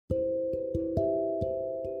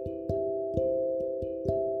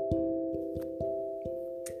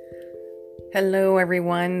Hello,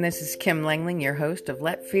 everyone. This is Kim Langling, your host of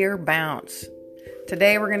Let Fear Bounce.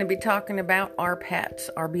 Today, we're going to be talking about our pets,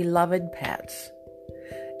 our beloved pets,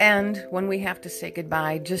 and when we have to say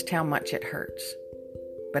goodbye, just how much it hurts.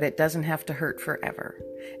 But it doesn't have to hurt forever,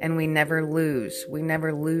 and we never lose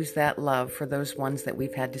that love for those ones that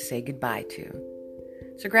we've had to say goodbye to.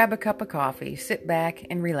 So grab a cup of coffee, sit back,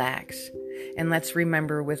 and relax, and let's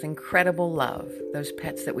remember with incredible love those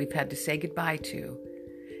pets that we've had to say goodbye to,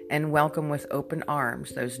 and welcome with open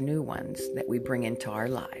arms those new ones that we bring into our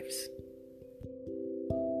lives.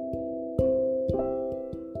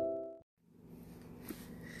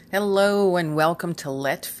 Hello and welcome to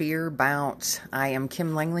Let Fear Bounce. I am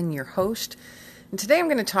Kim Langling, your host, and today I'm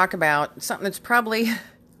going to talk about something that's probably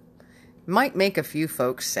might make a few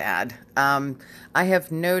folks sad. I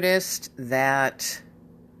have noticed that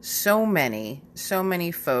so many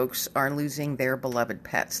folks are losing their beloved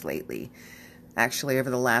pets lately. Actually, over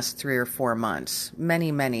the last 3 or 4 months,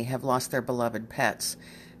 many have lost their beloved pets.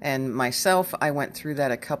 And myself, I went through that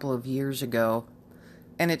a couple of years ago,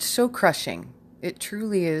 and it's so crushing. It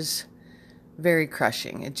truly is very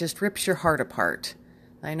crushing. It just rips your heart apart.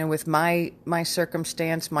 I know with my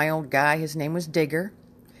circumstance, my old guy, his name was Digger.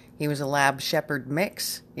 He was a Lab Shepherd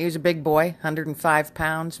mix. He was a big boy, 105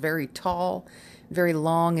 pounds, very tall, very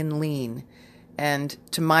long and lean. And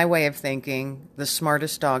to my way of thinking, the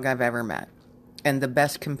smartest dog I've ever met. And the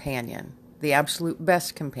best companion, the absolute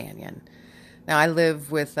best companion. Now, I live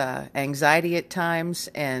with anxiety at times,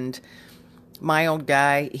 and my old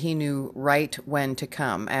guy, he knew right when to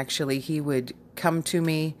come. Actually, he would come to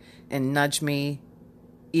me and nudge me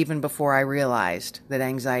even before I realized that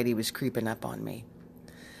anxiety was creeping up on me.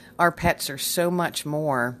 Our pets are so much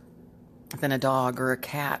more than a dog or a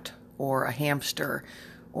cat or a hamster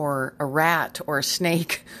or a rat or a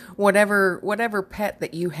snake, whatever pet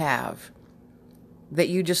that you have that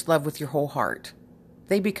you just love with your whole heart.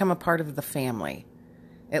 They become a part of the family.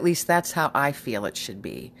 At least that's how I feel it should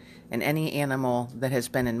be. And any animal that has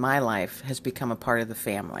been in my life has become a part of the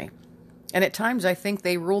family. And at times I think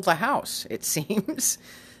they rule the house, it seems.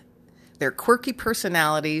 Their quirky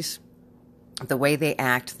personalities, the way they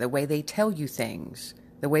act, the way they tell you things,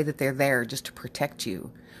 the way that they're there just to protect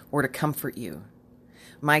you or to comfort you.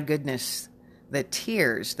 My goodness, the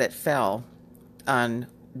tears that fell on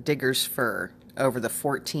Digger's fur over the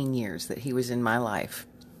 14 years that he was in my life.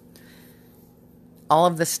 All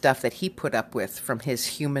of the stuff that he put up with from his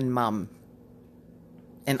human mom,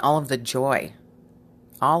 and all of the joy,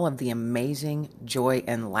 all of the amazing joy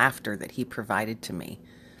and laughter that he provided to me.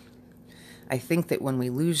 I think that when we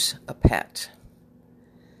lose a pet,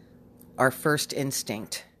 our first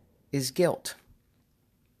instinct is guilt.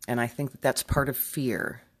 And I think that that's part of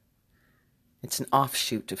fear. It's an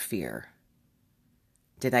offshoot of fear.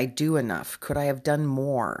 Did I do enough? Could I have done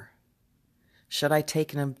more? Should I have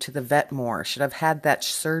taken him to the vet more? Should I have had that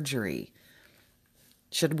surgery?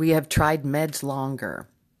 Should we have tried meds longer?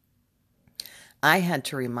 I had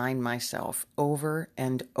to remind myself over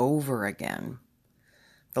and over again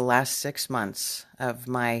the last 6 months of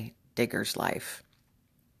my Digger's life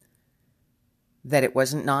that it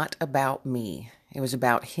was not about me. It was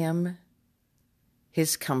about him,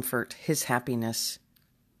 his comfort, his happiness,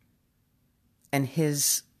 and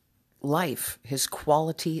his life, his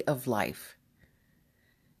quality of life.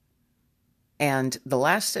 And the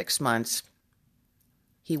last 6 months,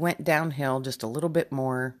 he went downhill just a little bit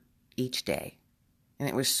more each day. And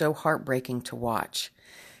it was so heartbreaking to watch.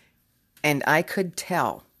 And I could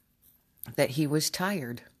tell that he was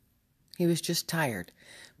tired. He was just tired.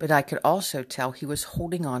 But I could also tell he was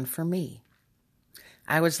holding on for me.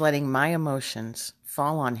 I was letting my emotions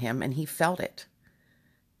fall on him, and he felt it.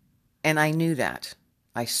 And I knew that.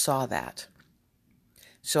 I saw that.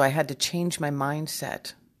 So I had to change my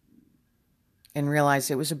mindset and realize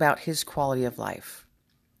it was about his quality of life.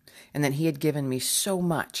 And that he had given me so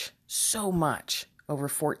much over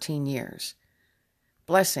 14 years.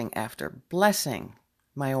 Blessing after blessing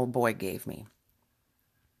my old boy gave me.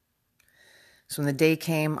 So when the day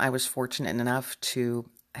came, I was fortunate enough to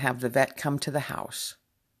have the vet come to the house.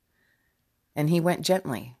 And he went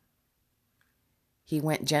gently. He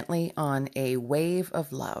went gently on a wave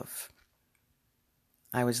of love.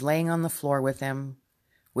 I was laying on the floor with him,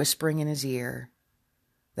 whispering in his ear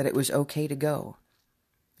that it was okay to go,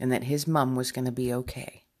 and that his mom was going to be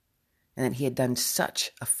okay, and that he had done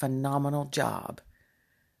such a phenomenal job.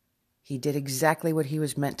 He did exactly what he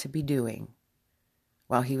was meant to be doing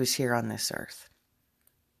while he was here on this earth,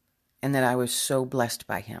 and that I was so blessed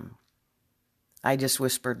by him. I just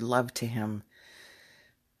whispered love to him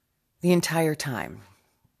the entire time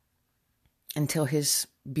until his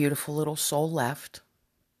beautiful little soul left.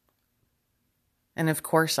 And of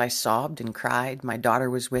course, I sobbed and cried. My daughter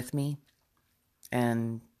was with me,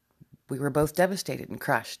 and we were both devastated and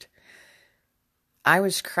crushed. I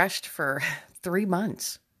was crushed for 3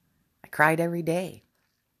 months. I cried every day.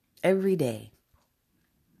 Every day.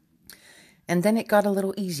 And then it got a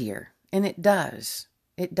little easier. And it does.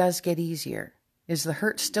 It does get easier. Is the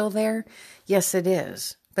hurt still there? Yes, it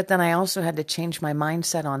is. But then I also had to change my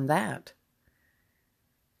mindset on that.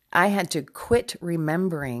 I had to quit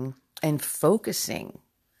remembering and focusing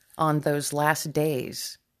on those last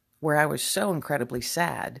days where I was so incredibly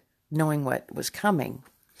sad, knowing what was coming.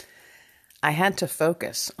 I had to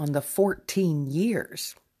focus on the 14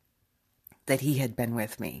 years that he had been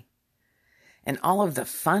with me and all of the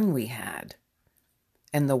fun we had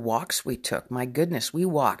and the walks we took. My goodness, we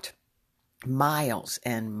walked miles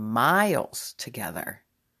and miles together.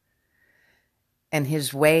 And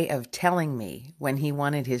his way of telling me when he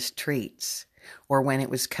wanted his treats or when it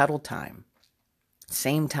was cuddle time,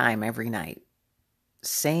 same time every night,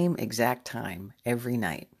 same exact time every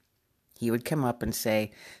night. He would come up and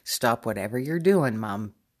say, "Stop whatever you're doing,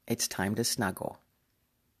 Mom. It's time to snuggle."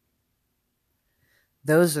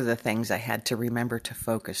 Those are the things I had to remember to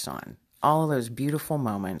focus on. All of those beautiful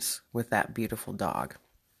moments with that beautiful dog.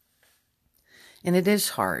 And it is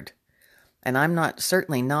hard. And I'm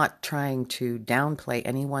certainly not trying to downplay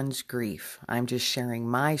anyone's grief. I'm just sharing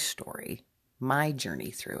my story, my journey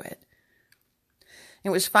through it. It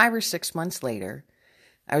was 5 or 6 months later.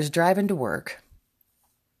 I was driving to work,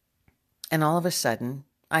 and all of a sudden,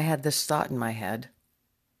 I had this thought in my head.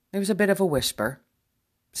 It was a bit of a whisper,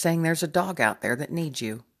 saying there's a dog out there that needs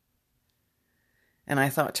you. And I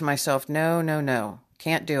thought to myself, no,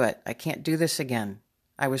 can't do it. I can't do this again.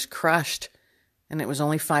 I was crushed. And it was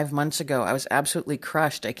only 5 months ago. I was absolutely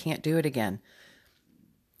crushed. I can't do it again.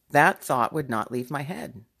 That thought would not leave my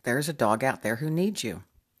head. There's a dog out there who needs you.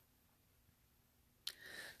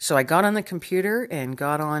 So I got on the computer and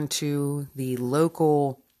got on to the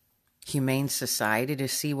local Humane Society to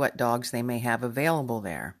see what dogs they may have available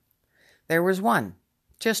there. There was one,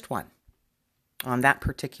 just one, on that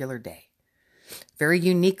particular day. Very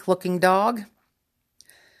unique looking dog.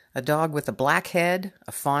 A dog with a black head,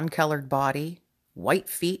 a fawn-colored body, white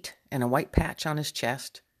feet, and a white patch on his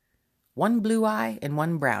chest, one blue eye and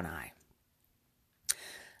one brown eye.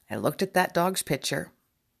 I looked at that dog's picture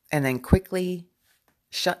and then quickly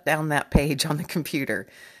shut down that page on the computer.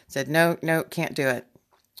 Said, no, can't do it.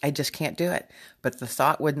 I just can't do it. But the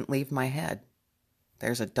thought wouldn't leave my head.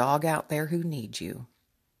 There's a dog out there who needs you.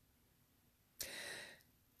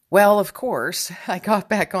 Well, of course, I got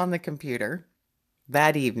back on the computer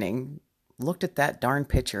that evening, looked at that darn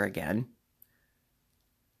picture again,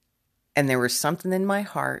 and there was something in my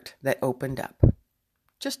heart that opened up.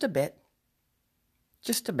 Just a bit.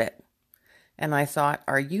 And I thought,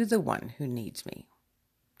 are you the one who needs me?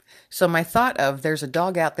 So my thought of there's a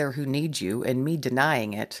dog out there who needs you and me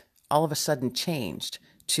denying it all of a sudden changed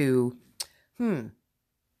to,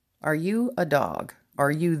 are you a dog?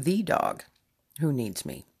 Are you the dog who needs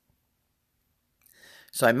me?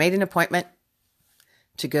 So I made an appointment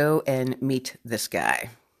to go and meet this guy.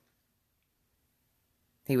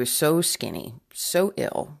 He was so skinny, so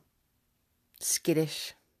ill,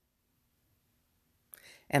 skittish.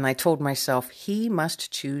 And I told myself, he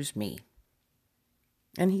must choose me.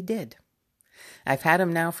 And he did. I've had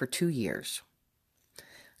him now for 2 years.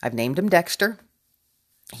 I've named him Dexter.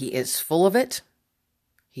 He is full of it.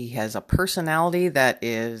 He has a personality that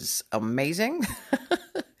is amazing.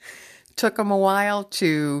 Took him a while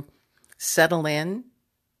to settle in.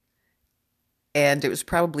 And it was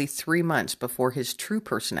probably 3 months before his true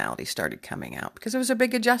personality started coming out because it was a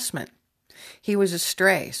big adjustment. He was a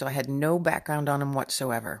stray, so I had no background on him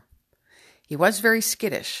whatsoever. He was very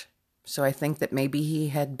skittish, so I think that maybe he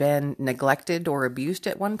had been neglected or abused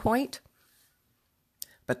at one point.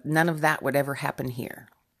 But none of that would ever happen here.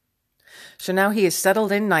 So now he is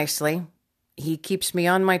settled in nicely. He keeps me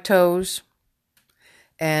on my toes.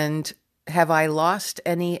 And have I lost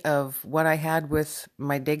any of what I had with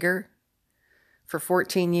my Digger for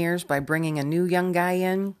 14 years by bringing a new young guy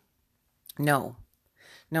in? No,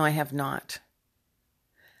 I have not.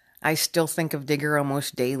 I still think of Digger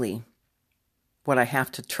almost daily. What I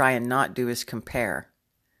have to try and not do is compare,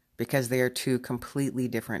 because they are two completely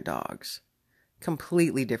different dogs.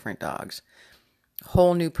 Completely different dogs.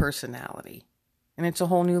 Whole new personality. And it's a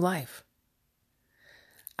whole new life.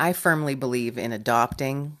 I firmly believe in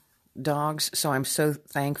adopting dogs, so I'm so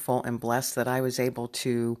thankful and blessed that I was able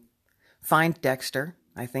to find Dexter.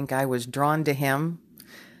 I think I was drawn to him.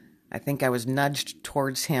 I think I was nudged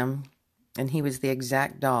towards him, and he was the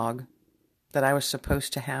exact dog that I was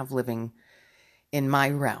supposed to have living in my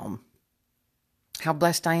realm. how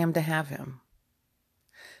blessed I am to have him.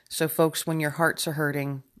 So folks, when your hearts are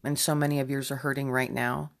hurting, and so many of yours are hurting right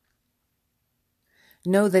now,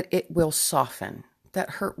 know that it will soften. That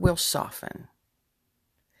hurt will soften.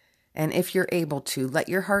 And if you're able to, let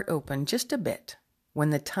your heart open just a bit when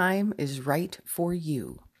the time is right for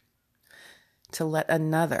you to let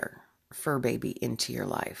another fur baby into your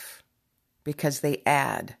life, because they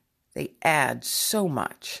add so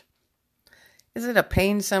much. Is it a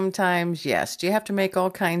pain sometimes? Yes. Do you have to make all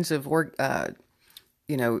kinds of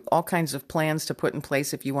all kinds of plans to put in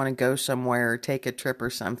place if you want to go somewhere or take a trip or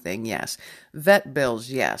something? Yes. Vet bills?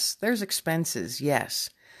 Yes. There's expenses? Yes.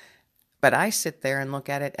 But I sit there and look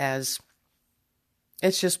at it as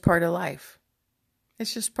it's just part of life.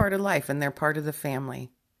 It's just part of life, and they're part of the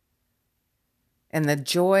family. And the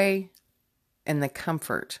joy and the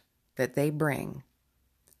comfort that they bring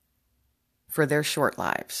for their short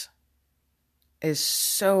lives is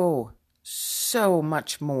so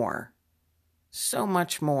much more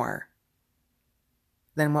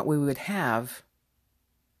than what we would have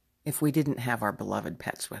if we didn't have our beloved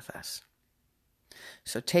pets with us.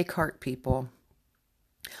 So take heart, people.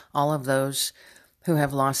 All of those who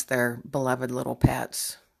have lost their beloved little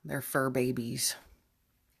pets, their fur babies.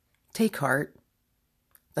 Take heart.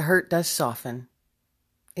 The hurt does soften.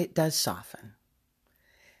 It does soften.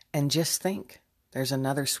 And just think, there's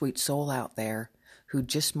another sweet soul out there who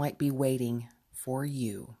just might be waiting for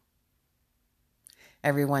you.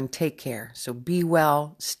 Everyone, take care. So be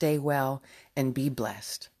well, stay well, and be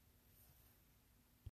blessed.